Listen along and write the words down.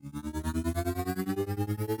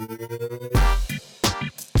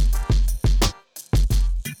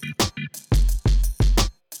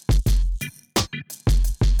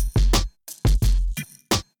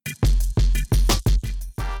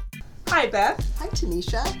Hi,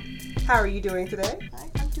 Tanisha. How are you doing today?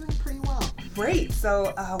 I'm doing pretty well. Great.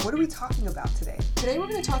 So, what are we talking about today? Today we're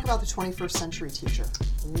going to talk about the 21st century teacher.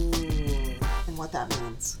 Ooh. And what that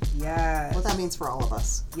means. Yes. What that means for all of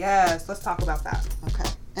us. Yes. Let's talk about that. Okay.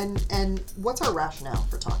 And what's our rationale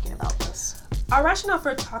for talking about this? Our rationale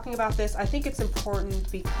for talking about this, I think it's important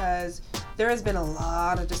because there has been a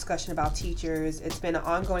lot of discussion about teachers. It's been an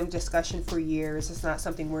ongoing discussion for years. It's not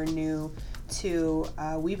something we're new to.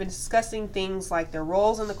 We've been discussing things like their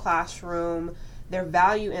roles in the classroom, their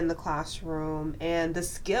value in the classroom, and the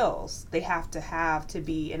skills they have to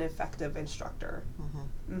be an effective instructor.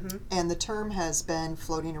 Mm-hmm. Mm-hmm. And the term has been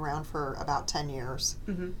floating around for about 10 years.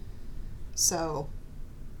 Mm-hmm. So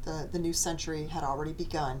the new century had already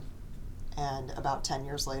begun. And about 10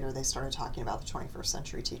 years later, they started talking about the 21st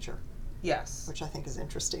century teacher. Yes. Which I think is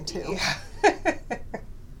interesting, too. Yeah.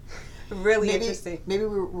 Really interesting. Maybe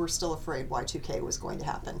we're still afraid Y2K was going to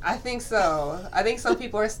happen. I think so. I think some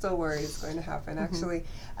people are still worried it's going to happen, actually.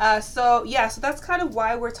 Mm-hmm. So that's kind of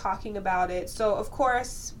why we're talking about it. So, of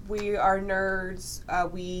course, we are nerds.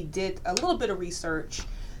 We did a little bit of research.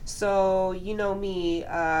 So, you know me,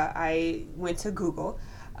 I went to Google.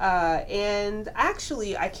 And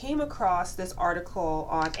actually, I came across this article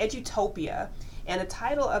on Edutopia, and the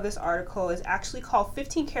title of this article is actually called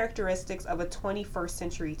 15 Characteristics of a 21st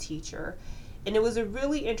Century Teacher. And it was a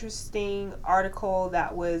really interesting article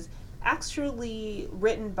that was actually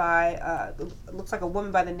written by, looks like a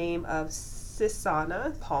woman by the name of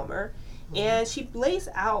Sisana Palmer. And she lays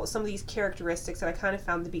out some of these characteristics that I kind of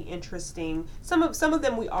found to be interesting. Some of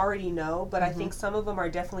them we already know, but I think some of them are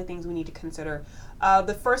definitely things we need to consider.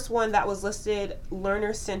 The first one that was listed,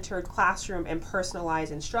 learner-centered classroom and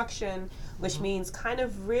personalized instruction, which means kind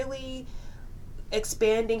of really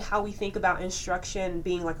expanding how we think about instruction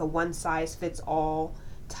being like a one-size-fits-all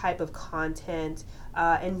type of content,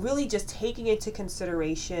 and really just taking into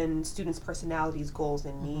consideration students' personalities, goals,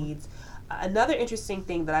 and needs. Another interesting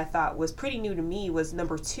thing that I thought was pretty new to me was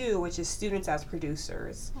number 2, which is students as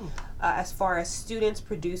producers. As far as students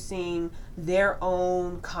producing their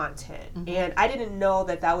own content. And I didn't know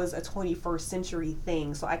that was a 21st century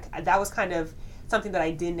thing. So that was kind of something that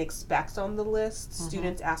I didn't expect on the list,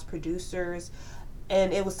 students as producers.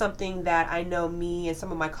 And it was something that I know me and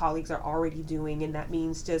some of my colleagues are already doing, and that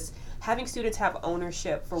means just having students have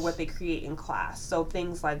ownership for what they create in class. So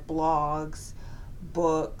things like blogs,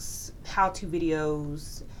 books, how-to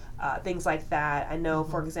videos, things like that. I know,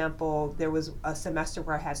 for example, there was a semester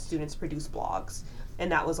where I had students produce blogs, and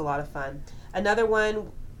that was a lot of fun. Another one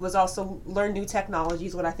was also learn new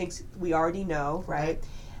technologies, what I think we already know, right?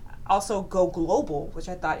 Also go global, which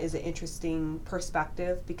I thought is an interesting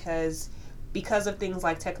perspective because of things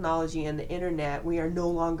like technology and the internet, we are no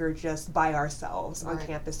longer just by ourselves on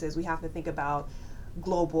campuses. We have to think about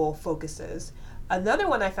global focuses. Another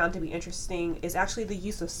one I found to be interesting is actually the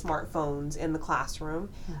use of smartphones in the classroom.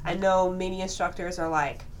 I know many instructors are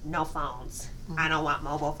like, no phones. I don't want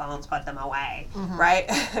mobile phones, put them away,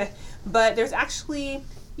 right? But there's actually,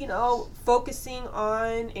 focusing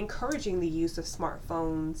on encouraging the use of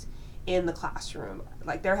smartphones in the classroom.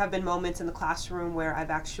 Like there have been moments in the classroom where I've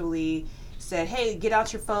actually said, hey, get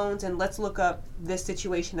out your phones and let's look up this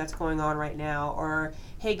situation that's going on right now, or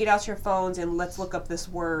hey, get out your phones and let's look up this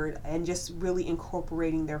word, and just really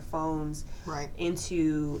incorporating their phones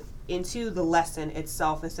into the lesson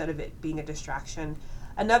itself instead of it being a distraction.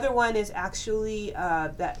 Another one is actually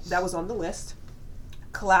that was on the list.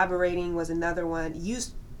 Collaborating was another one.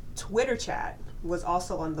 Use Twitter chat was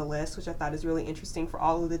also on the list, which I thought is really interesting for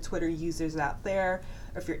all of the Twitter users out there.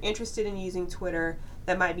 Or if you're interested in using Twitter,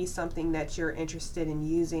 that might be something that you're interested in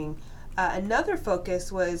using. Another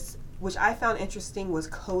focus which I found interesting, was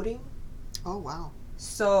coding. Oh, wow.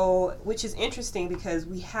 So, which is interesting because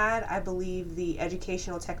we had, I believe, the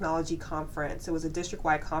Educational Technology Conference. It was a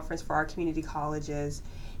district-wide conference for our community colleges.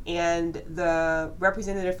 And the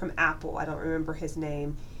representative from Apple, I don't remember his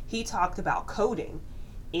name, he talked about coding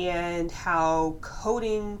and how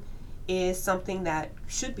coding is something that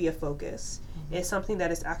should be a focus. It's something that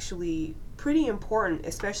is actually pretty important,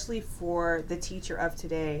 especially for the teacher of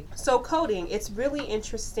today. So coding, it's really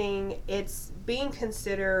interesting. It's being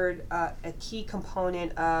considered a key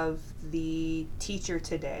component of the teacher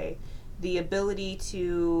today. The ability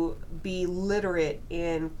to be literate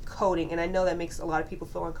in coding. And I know that makes a lot of people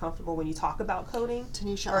feel uncomfortable when you talk about coding.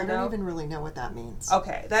 Tanisha, I don't even really know what that means.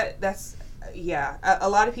 Okay, that's a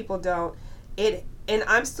lot of people don't. And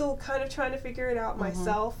I'm still kind of trying to figure it out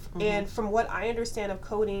myself. And from what I understand of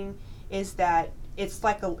coding is that It's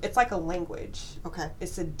like a language. Okay.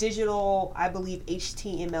 It's a digital, I believe,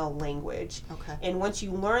 HTML language. Okay. And once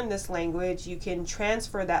you learn this language, you can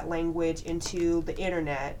transfer that language into the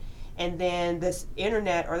internet, and then this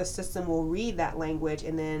internet or the system will read that language,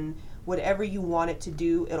 and then whatever you want it to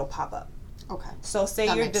do, it'll pop up. Okay. So say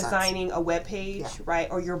That you're makes sense. designing a web page, Yeah.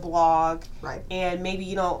 right, or your blog, Right. and maybe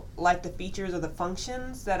you don't like the features or the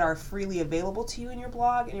functions that are freely available to you in your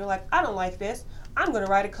blog, and you're like, I don't like this. I'm going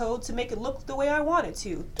to write a code to make it look the way I want it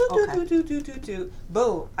to. Okay.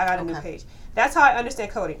 Boom, I got a new Okay. page. That's how I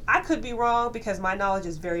understand coding. I could be wrong because my knowledge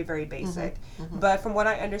is very, very basic. But from what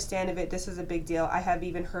I understand of it, this is a big deal. I have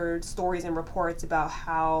even heard stories and reports about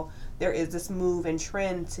how there is this move and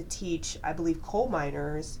trend to teach, I believe, coal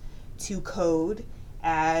miners to code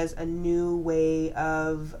as a new way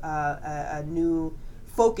of a new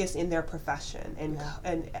focus in their profession and Yeah.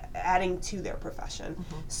 and adding to their profession.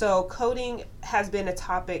 So coding has been a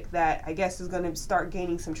topic that I guess is going to start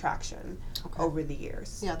gaining some traction Okay. over the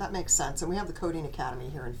years. Yeah, that makes sense. And we have the Coding Academy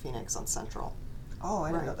here in Phoenix on Central. Oh,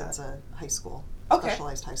 I didn't know Right, that. that's a high school, Okay.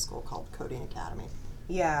 specialized high school called Coding Academy.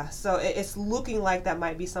 Yeah, so it's looking like that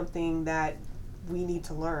might be something that we need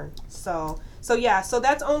to learn. So yeah, so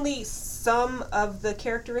that's only some of the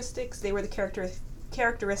characteristics. They were the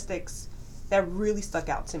characteristics that really stuck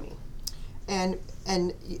out to me. And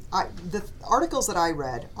the articles that I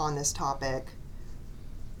read on this topic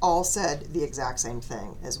all said the exact same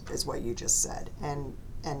thing as what you just said. And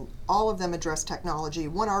all of them addressed technology.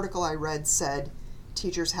 One article I read said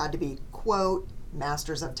teachers had to be, quote,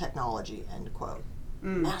 masters of technology, end quote.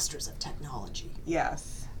 Masters of technology.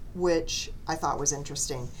 Yes. Which I thought was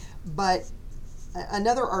interesting. But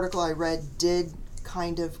another article I read did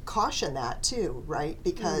kind of caution that too, right?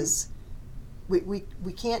 Because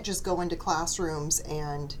we can't just go into classrooms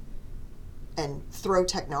and throw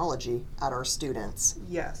technology at our students.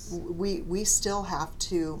 Yes. We still have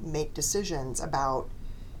to make decisions about,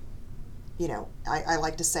 you know, I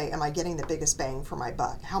like to say, am I getting the biggest bang for my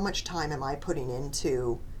buck? How much time am I putting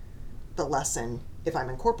into the lesson if I'm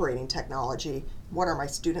incorporating technology? What are my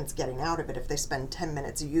students getting out of it if they spend 10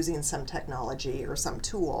 minutes using some technology or some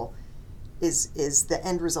tool? Is the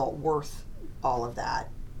end result worth all of that,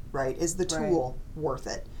 right? Is the tool worth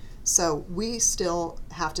it? So we still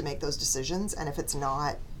have to make those decisions, and if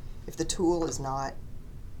the tool is not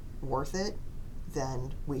worth it,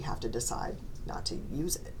 then we have to decide not to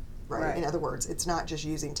use it, right? In other words, it's not just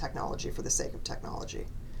using technology for the sake of technology.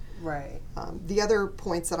 Right. The other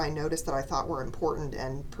points that I noticed that I thought were important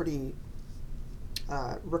and pretty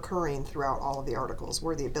recurring throughout all of the articles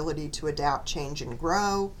were the ability to adapt, change, and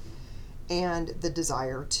grow, and the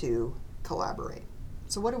desire to collaborate.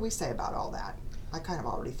 So what do we say about all that? I kind of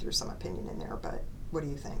already threw some opinion in there, but what do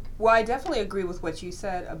you think? Well, I definitely agree with what you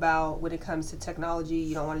said about when it comes to technology.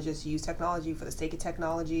 You don't want to just use technology for the sake of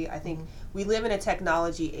technology. I think we live in a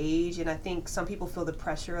technology age, and I think some people feel the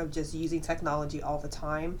pressure of just using technology all the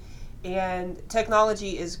time. And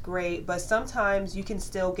technology is great, but sometimes you can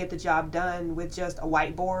still get the job done with just a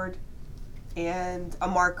whiteboard and a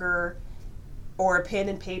marker or a pen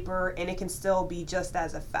and paper, and it can still be just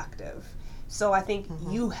as effective. So I think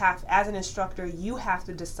you have, as an instructor, you have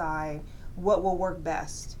to decide what will work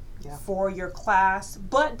best for your class,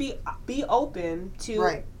 but be open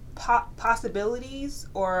to possibilities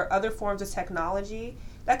or other forms of technology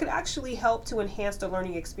that could actually help to enhance the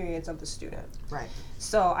learning experience of the student. Right.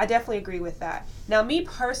 So I definitely agree with that. Now, me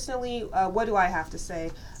personally, what do I have to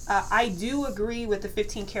say? I do agree with the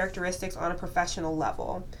 15 characteristics on a professional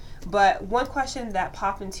level. But one question that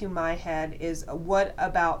popped into my head is, what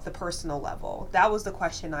about the personal level? That was the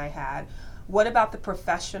question I had. What about the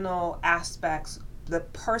professional aspects, the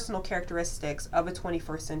personal characteristics of a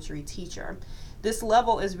 21st century teacher? This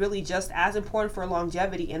level is really just as important for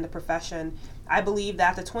longevity in the profession. I believe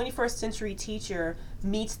that the 21st century teacher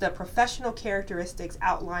meets the professional characteristics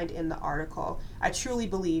outlined in the article. I truly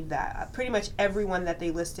believe that. Pretty much everyone that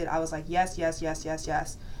they listed, I was like, yes, yes, yes, yes,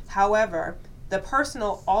 yes. However, the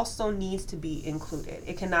personal also needs to be included.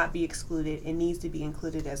 It cannot be excluded. It needs to be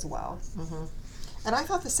included as well. Mm-hmm. And I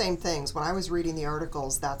thought the same things. When I was reading the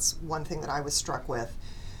articles, that's one thing that I was struck with.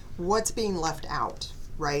 What's being left out,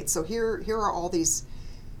 right? So here are all these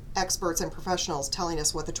experts and professionals telling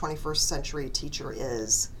us what the 21st century teacher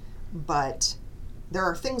is, but there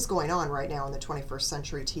are things going on right now in the 21st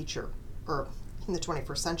century teacher, or in the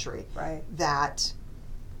 21st century, that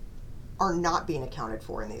are not being accounted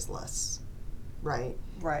for in these lists. Right.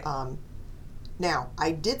 Now,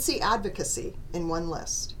 I did see advocacy in one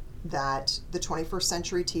list, that the 21st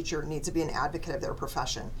century teacher needs to be an advocate of their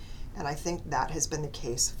profession. And I think that has been the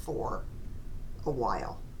case for a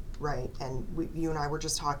while, right? And you and I were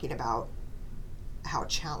just talking about how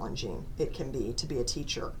challenging it can be to be a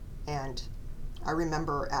teacher. And I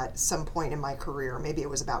remember at some point in my career, maybe it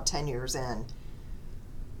was about 10 years in,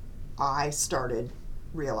 I started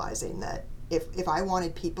realizing that if I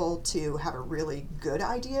wanted people to have a really good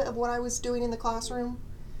idea of what I was doing in the classroom,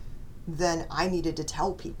 then I needed to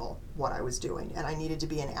tell people what I was doing, and I needed to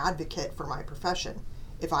be an advocate for my profession.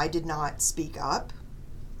 If I did not speak up,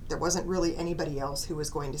 there wasn't really anybody else who was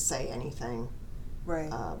going to say anything,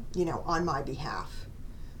 right? On my behalf.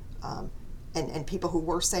 And people who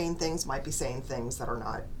were saying things might be saying things that are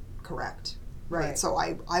not correct, right? So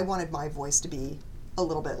I wanted my voice to be a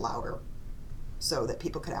little bit louder so that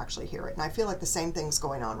people could actually hear it. And I feel like the same thing's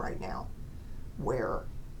going on right now, where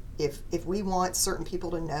if we want certain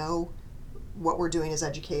people to know what we're doing as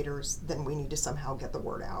educators, then we need to somehow get the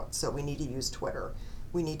word out. So we need to use Twitter.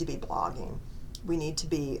 We need to be blogging. We need to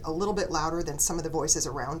be a little bit louder than some of the voices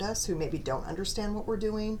around us who maybe don't understand what we're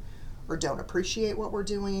doing or don't appreciate what we're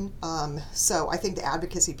doing. So I think the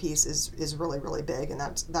advocacy piece is really, really big, and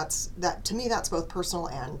that to me, that's both personal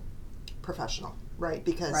and professional, right?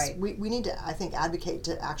 Because we need to, I think, advocate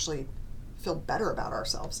to actually feel better about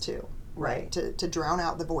ourselves too, right? To drown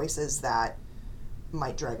out the voices that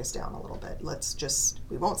might drag us down a little bit.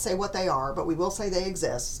 We won't say what they are, but we will say they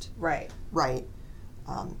exist. Right.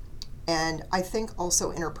 And I think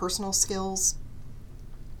also interpersonal skills,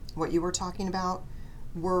 what you were talking about,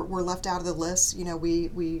 were left out of the list.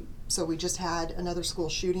 We just had another school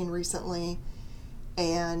shooting recently,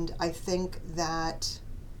 and I think that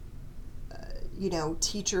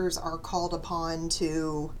teachers are called upon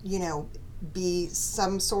to be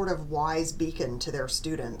some sort of wise beacon to their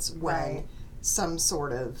students when some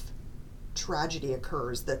sort of tragedy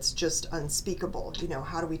occurs that's just unspeakable.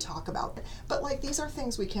 How do we talk about it? But these are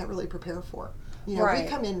things we can't really prepare for. We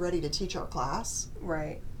come in ready to teach our class,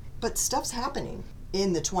 but stuff's happening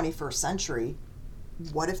in the 21st century.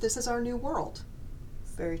 What if this is our new world?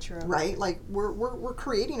 Very true. Right? We're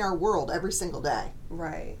creating our world every single day.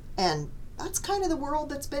 Right. And that's kind of the world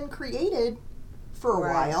that's been created for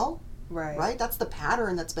a while. Right? That's the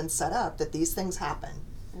pattern that's been set up, that these things happen.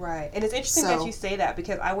 Right. And it's interesting that you say that,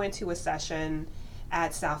 because I went to a session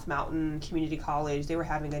at South Mountain Community College. They were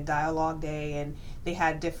having a dialogue day, and they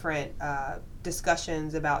had different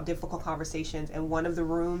discussions about difficult conversations, and one of the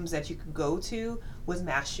rooms that you could go to was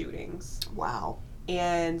mass shootings. Wow.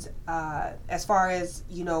 And as far as,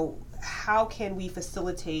 how can we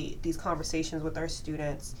facilitate these conversations with our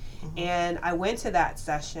students? Mm-hmm. And I went to that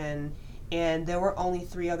session, and there were only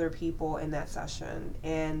 3 other people in that session,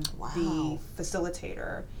 and the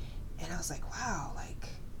facilitator. And I was like, wow,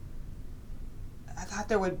 I thought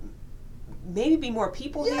there would maybe be more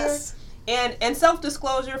people here. And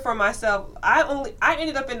self-disclosure for myself, I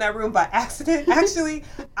ended up in that room by accident. Actually,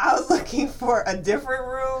 I was looking for a different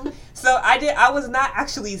room. So I was not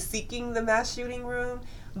actually seeking the mass shooting room,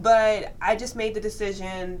 but I just made the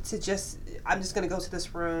decision I'm just going to go to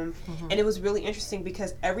this room. Mm-hmm. And it was really interesting,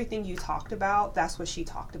 because everything you talked about, that's what she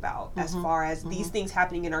talked about. Mm-hmm. As far as these things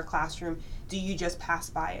happening in our classroom, do you just pass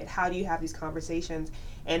by it? How do you have these conversations?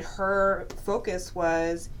 And her focus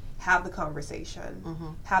was, have the conversation. Mm-hmm.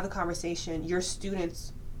 Have the conversation. Your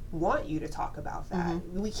students want you to talk about that.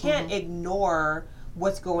 Mm-hmm. We can't ignore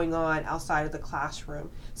what's going on outside of the classroom.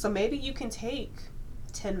 So maybe you can take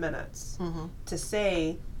 10 minutes to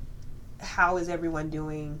say, how is everyone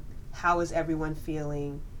doing? How is everyone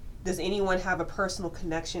feeling? Does anyone have a personal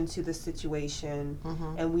connection to the situation?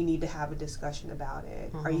 Mm-hmm. And we need to have a discussion about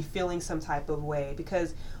it. Mm-hmm. Are you feeling some type of way?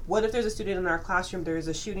 Because what if there's a student in our classroom, there's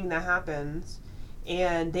a shooting that happens,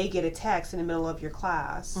 and they get a text in the middle of your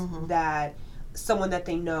class that someone that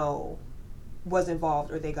they know was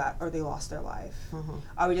involved, or they lost their life? Mm-hmm.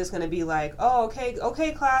 Are we just going to be like, oh,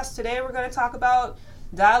 okay, class, today we're going to talk about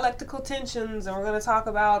dialectical tensions, and we're going to talk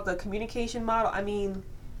about the communication model? I mean,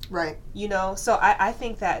 right. So I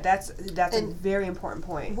think that's a very important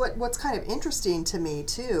point. What's kind of interesting to me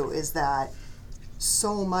too is that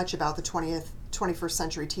so much about the 21st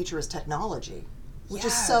century teacher is technology,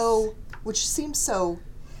 which seems so,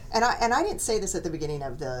 and I didn't say this at the beginning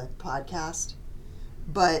of the podcast,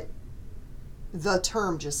 but the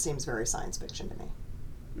term just seems very science fiction to me.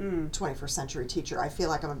 21st century teacher. I feel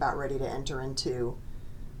like I'm about ready to enter into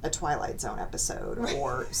a Twilight Zone episode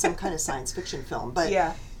or some kind of science fiction film. But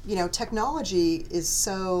technology is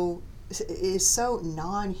so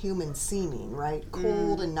non-human seeming, right?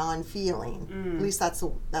 Cold and non-feeling. At least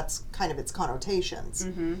that's kind of its connotations.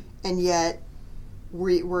 Mm-hmm. And yet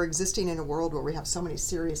we're existing in a world where we have so many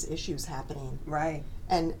serious issues happening. Right.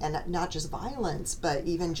 And not just violence, but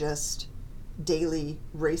even just daily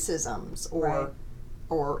racisms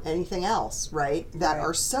or anything else, right? That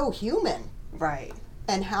are so human. Right.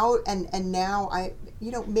 And how, and now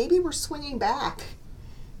maybe we're swinging back.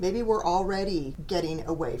 Maybe we're already getting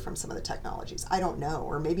away from some of the technologies. I don't know.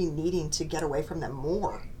 Or maybe needing to get away from them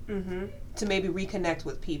more. Mm-hmm. To maybe reconnect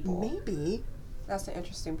with people. Maybe. That's an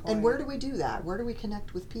interesting point. And where do we do that? Where do we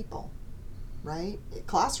connect with people? Right?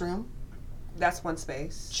 Classroom. That's one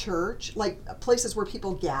space. Church. Like places where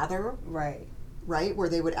people gather. Right. Right? Where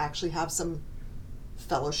they would actually have some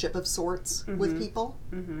fellowship of sorts with people.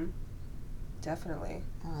 Mm-hmm. Definitely.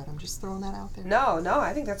 All right, I'm just throwing that out there. No,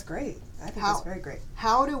 I think that's great. I think that's very great.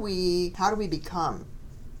 How do we become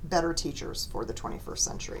better teachers for the 21st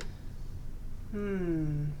century?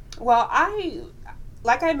 Well,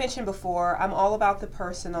 like I mentioned before, I'm all about the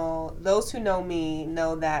personal. Those who know me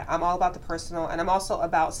know that I'm all about the personal, and I'm also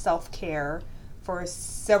about self-care for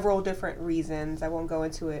several different reasons. I won't go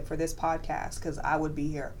into it for this podcast because I would be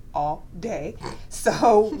here all day.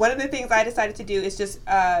 So one of the things I decided to do is just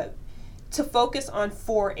to focus on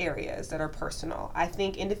 4 areas that are personal. I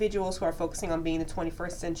think individuals who are focusing on being the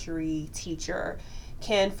 21st century teacher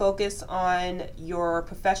can focus on your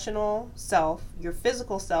professional self, your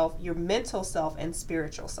physical self, your mental self, and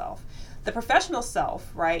spiritual self. The professional self,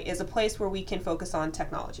 right, is a place where we can focus on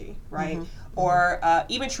technology, right, or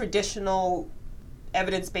even traditional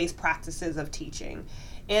evidence-based practices of teaching.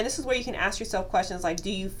 And this is where you can ask yourself questions like, do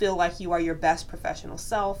you feel like you are your best professional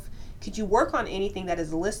self? Could you work on anything that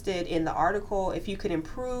is listed in the article? If you could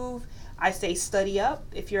improve, I say study up.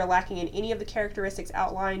 If you're lacking in any of the characteristics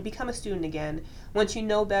outlined, become a student again. Once you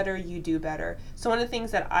know better, you do better. So one of the things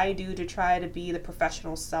that I do to try to be the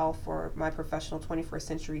professional self or my professional 21st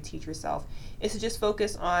century teacher self is to just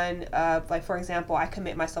focus on, like for example, I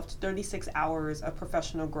commit myself to 36 hours of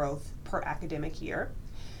professional growth per academic year.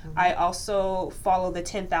 I also follow the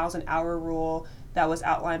 10,000 hour rule that was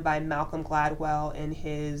outlined by Malcolm Gladwell in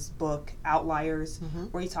his book Outliers,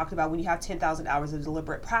 where he talked about when you have 10,000 hours of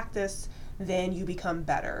deliberate practice, then you become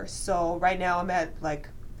better. So right now I'm at, like,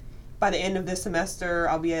 by the end of this semester,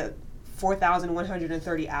 I'll be at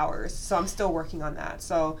 4,130 hours. So I'm still working on that.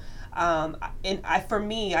 So for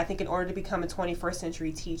me, I think in order to become a 21st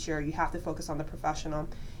century teacher, you have to focus on the professional.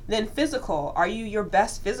 Then physical, are you your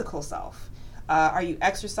best physical self? Are you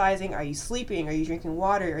exercising? Are you sleeping? Are you drinking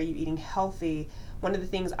water? Are you eating healthy? One of the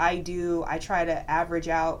things I do, I try to average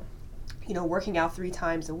out, working out 3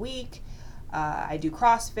 times a week. I do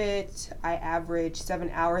CrossFit. I average 7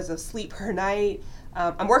 hours of sleep per night.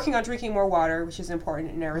 I'm working on drinking more water, which is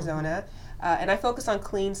important in Arizona. And I focus on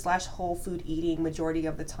clean/whole food eating majority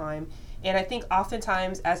of the time. And I think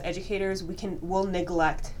oftentimes as educators, we'll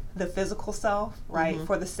neglect the physical self, right,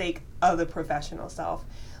 for the sake of the professional self.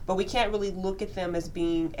 But we can't really look at them as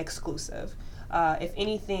being exclusive. If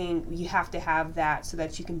anything, you have to have that so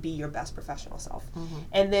that you can be your best professional self.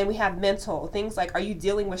 And then we have mental, things like, are you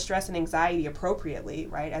dealing with stress and anxiety appropriately,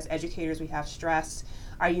 right? As educators, we have stress.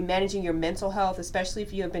 Are you managing your mental health, especially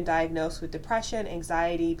if you have been diagnosed with depression,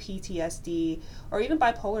 anxiety, PTSD, or even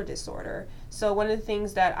bipolar disorder? So one of the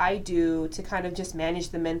things that I do to kind of just manage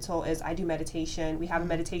the mental is I do meditation. We have a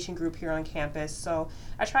meditation group here on campus. So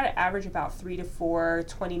I try to average about 3 to 4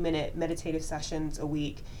 20-minute meditative sessions a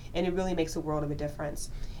week, and it really makes a world of a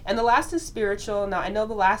difference. And the last is spiritual. Now, I know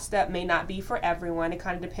the last step may not be for everyone. It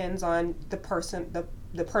kind of depends on the person,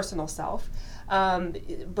 the personal self.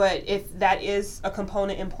 But if that is a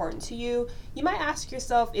component important to you, you might ask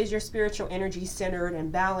yourself, is your spiritual energy centered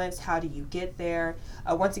and balanced? How do you get there?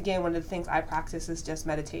 Once again, one of the things I practice is just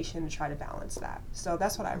meditation to try to balance that. So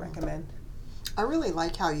that's what I recommend. I really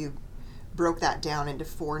like how you broke that down into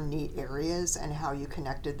 4 neat areas and how you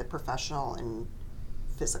connected the professional and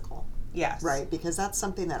physical. Yes. Right? Because that's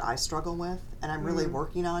something that I struggle with, and I'm really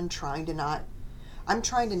working on trying to not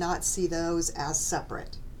see those as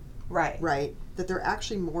separate. Right. Right. That they're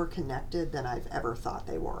actually more connected than I've ever thought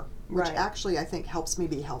they were. Which actually I think helps me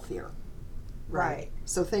be healthier. Right.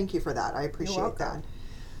 So thank you for that. I appreciate that.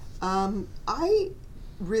 I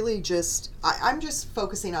really I'm just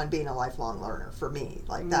focusing on being a lifelong learner for me.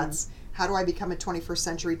 Like that's how do I become a 21st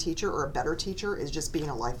century teacher or a better teacher is just being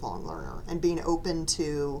a lifelong learner and being open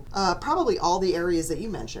to probably all the areas that you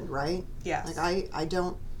mentioned, right? Yes. Like I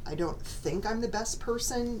don't think I'm the best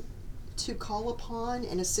person to call upon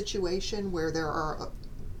in a situation where there are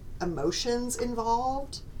emotions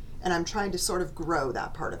involved, and I'm trying to sort of grow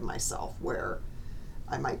that part of myself where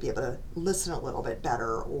I might be able to listen a little bit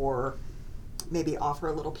better or maybe offer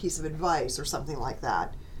a little piece of advice or something like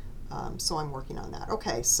that. So I'm working on that.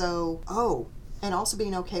 Okay, so, and also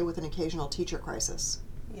being okay with an occasional teacher crisis.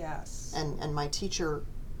 Yes. And my teacher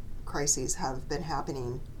crises have been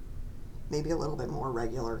happening maybe a little bit more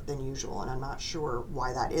regular than usual, and I'm not sure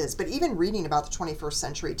why that is. But even reading about the 21st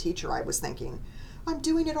century teacher, I was thinking, I'm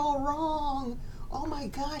doing it all wrong. Oh my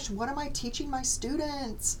gosh, what am I teaching my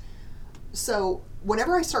students? So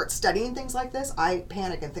whenever I start studying things like this, I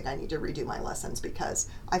panic and think I need to redo my lessons, because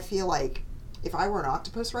I feel like if I were an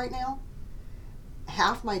octopus right now,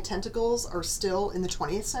 half my tentacles are still in the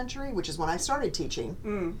 20th century, which is when I started teaching,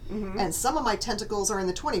 and some of my tentacles are in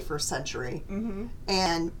the 21st century.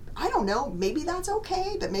 And I don't know, maybe that's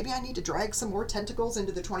okay, but maybe I need to drag some more tentacles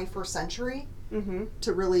into the 21st century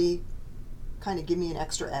to really kind of give me an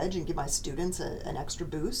extra edge and give my students an extra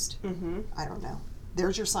boost. I don't know.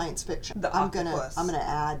 There's your science fiction. I'm gonna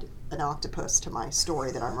add an octopus to my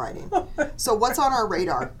story that I'm writing. So what's on our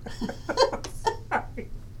radar?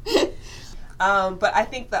 But I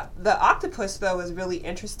think the octopus, though, is really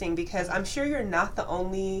interesting, because I'm sure you're not the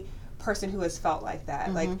only person who has felt like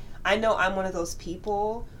that. Like, I know I'm one of those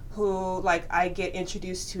people who, like, I get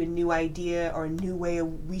introduced to a new idea or a new way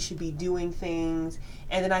we should be doing things,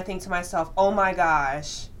 and then I think to myself, oh my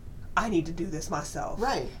gosh, I need to do this myself.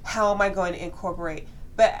 Right. How am I going to incorporate?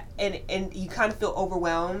 But and you kind of feel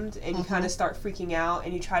overwhelmed, and you kind of start freaking out,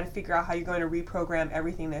 and you try to figure out how you're going to reprogram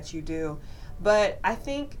everything that you do. But I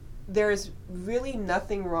think there's really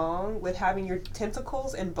nothing wrong with having your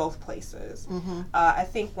tentacles in both places. I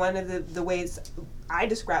think one of the ways I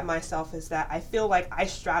describe myself is that I feel like I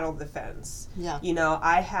straddle the fence. Yeah. You know,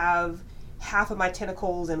 I have half of my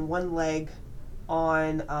tentacles and one leg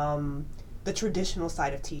on the traditional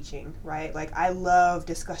side of teaching, right? Like, I love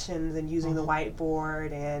discussions and using the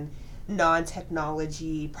whiteboard and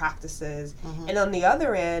non-technology practices. And on the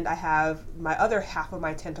other end, I have my other half of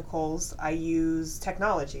my tentacles. I use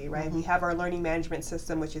technology, right? We have our learning management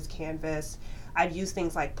system, which is Canvas. I've used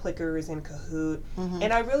things like Plickers and Kahoot.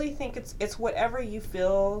 And I really think it's whatever you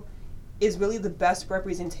feel is really the best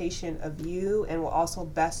representation of you and will also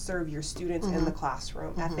best serve your students in the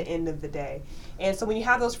classroom at the end of the day. And so when you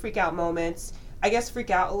have those freak out moments, I guess freak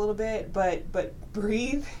out a little bit, but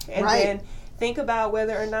breathe, and then think about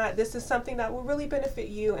whether or not this is something that will really benefit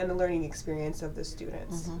you and the learning experience of the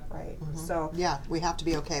students, right? So yeah, we have to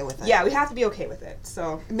be okay with it. Yeah, we have to be okay with it.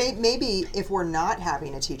 So maybe if we're not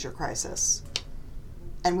having a teacher crisis,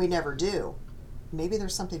 and we never do, maybe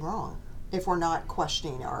there's something wrong if we're not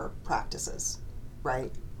questioning our practices,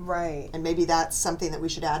 right? Right. And maybe that's something that we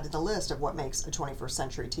should add to the list of what makes a 21st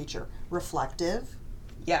century teacher. Reflective.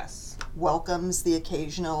 Yes. Welcomes the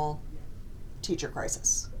occasional teacher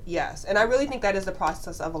crisis. Yes. And I really think that is the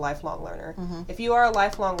process of a lifelong learner. If you are a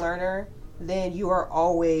lifelong learner, then you are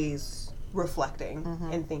always reflecting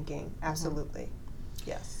and thinking. Absolutely.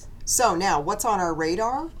 Yes. So now, what's on our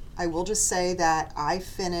radar? I will just say that I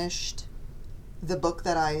finished the book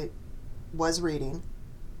that I was reading,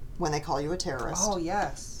 When They Call You a Terrorist. Oh,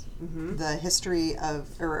 yes. The history of,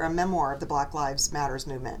 or a memoir of the Black Lives Matters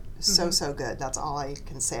movement. So good. That's all I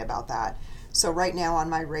can say about that. So right now on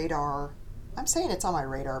my radar, I'm saying it's on my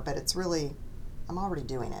radar, but it's really, I'm already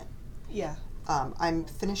doing it. Yeah. I'm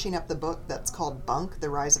finishing up the book that's called Bunk, The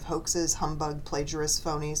Rise of Hoaxes, Humbug, Plagiarists,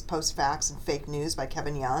 Phonies, Post-Facts, and Fake News by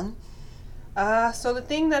Kevin Young. So the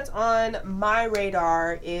thing that's on my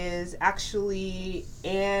radar is actually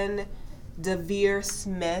Anne Devere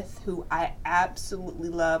Smith, who I absolutely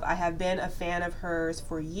love. I have been a fan of hers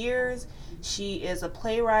for years. She is a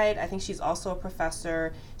playwright. I think she's also a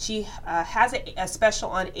professor. She has a special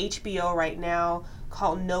on HBO right now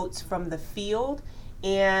called Notes from the Field.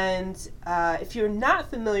 And if you're not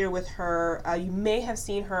familiar with her, you may have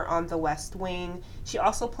seen her on The West Wing. She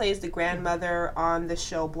also plays the grandmother on the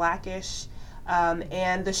show Blackish.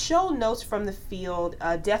 And the show Notes from the Field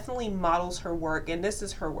definitely models her work, and this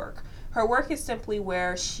is her work. Her work is simply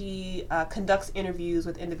where she conducts interviews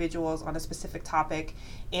with individuals on a specific topic,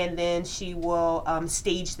 and then she will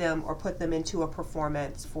stage them or put them into a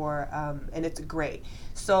performance for, and it's great.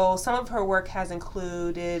 So some of her work has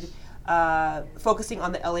included focusing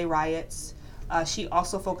on the LA riots. She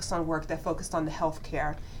also focused on work that focused on the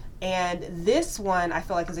healthcare. And this one I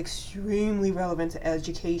feel like is extremely relevant to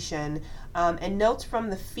education. And Notes from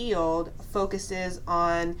the Field focuses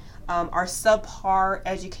on our subpar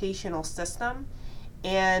educational system.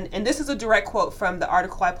 And this is a direct quote from the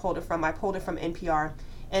article I pulled it from. I pulled it from NPR.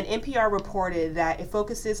 And NPR reported that it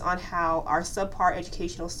focuses on how our subpar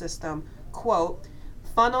educational system, quote,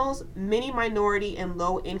 funnels many minority and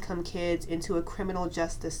low-income kids into a criminal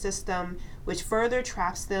justice system, which further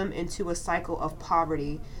traps them into a cycle of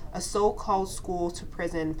poverty, a so-called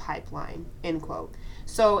school-to-prison pipeline, end quote.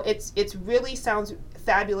 So it's really sounds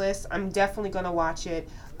fabulous. I'm definitely going to watch it.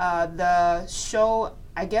 The show,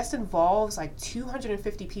 I guess, involves like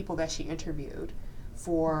 250 people that she interviewed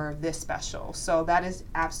for this special. So that is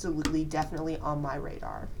absolutely, definitely on my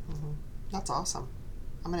radar. That's awesome.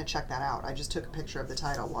 I'm going to check that out. I just took a picture of the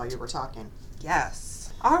title while you were talking.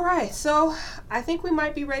 Yes. All right. So I think we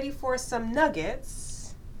might be ready for some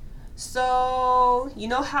nuggets. So you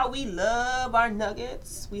know how we love our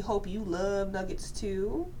nuggets. We hope you love nuggets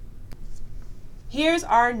too. Here's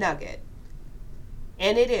our nugget.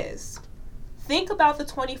 And it is, think about the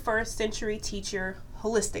 21st century teacher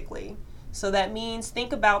holistically. So that means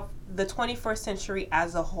think about the 21st century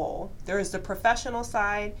as a whole. There is the professional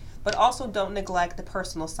side, but also don't neglect the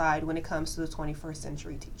personal side when it comes to the 21st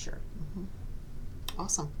century teacher.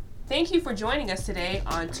 Awesome. Thank you for joining us today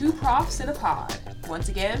on Two Profs in a Pod. Once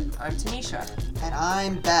again, I'm Tanisha. And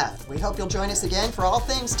I'm Beth. We hope you'll join us again for all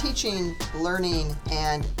things teaching, learning,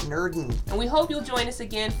 and nerding. And we hope you'll join us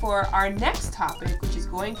again for our next topic, which is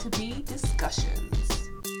going to be discussion.